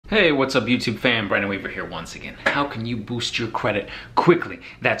Hey, what's up YouTube fam? Brandon Weaver here once again. How can you boost your credit quickly?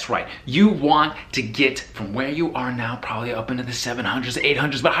 That's right. You want to get from where you are now, probably up into the 700s,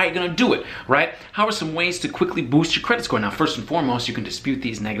 800s, but how are you gonna do it, right? How are some ways to quickly boost your credit score? Now, first and foremost, you can dispute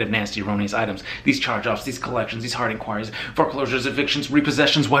these negative, nasty, erroneous items, these charge-offs, these collections, these hard inquiries, foreclosures, evictions,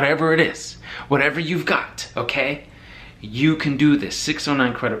 repossessions, whatever it is, whatever you've got, okay? You can do this,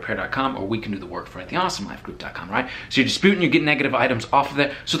 609creditrepair.com, or we can do the work for it at theawesomelifegroup.com, right? So you're disputing, you get negative items off of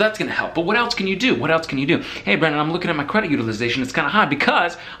there, so that's gonna help. But what else can you do? What else can you do? Hey, Brandon, I'm looking at my credit utilization, it's kind of high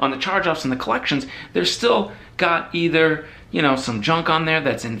because on the charge-offs and the collections, they're still got either, you know, some junk on there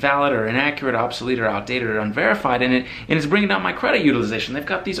that's invalid or inaccurate, obsolete or outdated or unverified in it, and it's bringing down my credit utilization. They've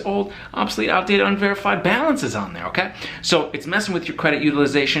got these old, obsolete, outdated, unverified balances on there, okay? So it's messing with your credit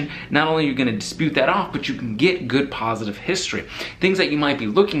utilization. Not only are you gonna dispute that off, but you can get good positive history. Things that you might be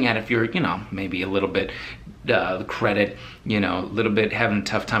looking at if you're, you know, maybe a little bit the credit, you know, a little bit having a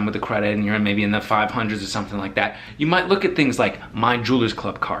tough time with the credit and you're maybe in the 500s or something like that. You might look at things like My Jewelers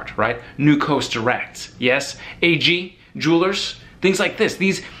Club card, right? New Coast Direct, yes? AG, Jewelers, things like this.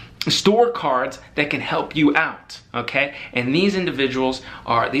 These store cards that can help you out, okay? And these individuals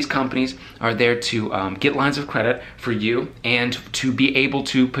are, these companies are there to get lines of credit for you and to be able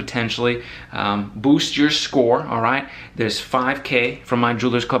to potentially boost your score, all right? There's 5K from My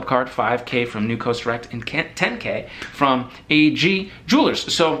Jewelers Club card, 5K from New Coast Direct, and 10K from AG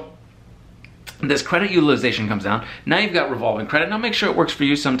Jewelers. So this credit utilization comes down. Now you've got revolving credit. Now make sure it works for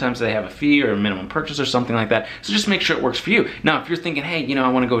you. Sometimes they have a fee or a minimum purchase or something like that. So just make sure it works for you. Now, if you're thinking, hey, you know, I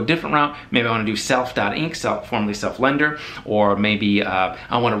want to go a different route. Maybe I want to do self.inc, formerly Self-Lender, or maybe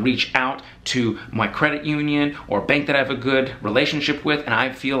I want to reach out to my credit union or bank that I have a good relationship with and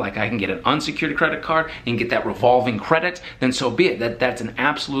I feel like I can get an unsecured credit card and get that revolving credit, then so be it. That's an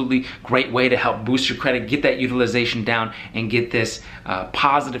absolutely great way to help boost your credit, get that utilization down, and get this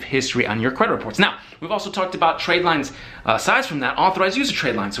positive history on your credit reports. Now, we've also talked about trade lines, aside from that, authorized user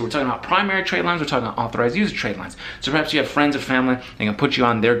trade lines. So we're talking about primary trade lines, we're talking about authorized user trade lines. So perhaps you have friends or family, they can put you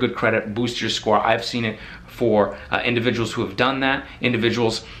on their good credit, boost your score. I've seen it for individuals who have done that,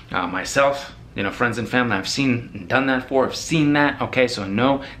 individuals, myself, you know, friends and family I've seen and done that for, I've seen that, okay? So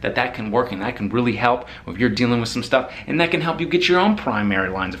know that that can work and that can really help if you're dealing with some stuff, and that can help you get your own primary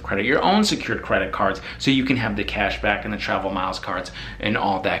lines of credit, your own secured credit cards, so you can have the cash back and the travel miles cards and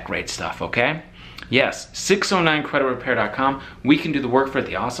all that great stuff, okay? Yes, 609creditrepair.com. We can do the work for it,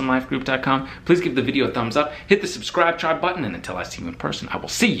 theawesomelifegroup.com. Please give the video a thumbs up, hit the subscribe, try button, and until I see you in person, I will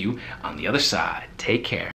see you on the other side. Take care.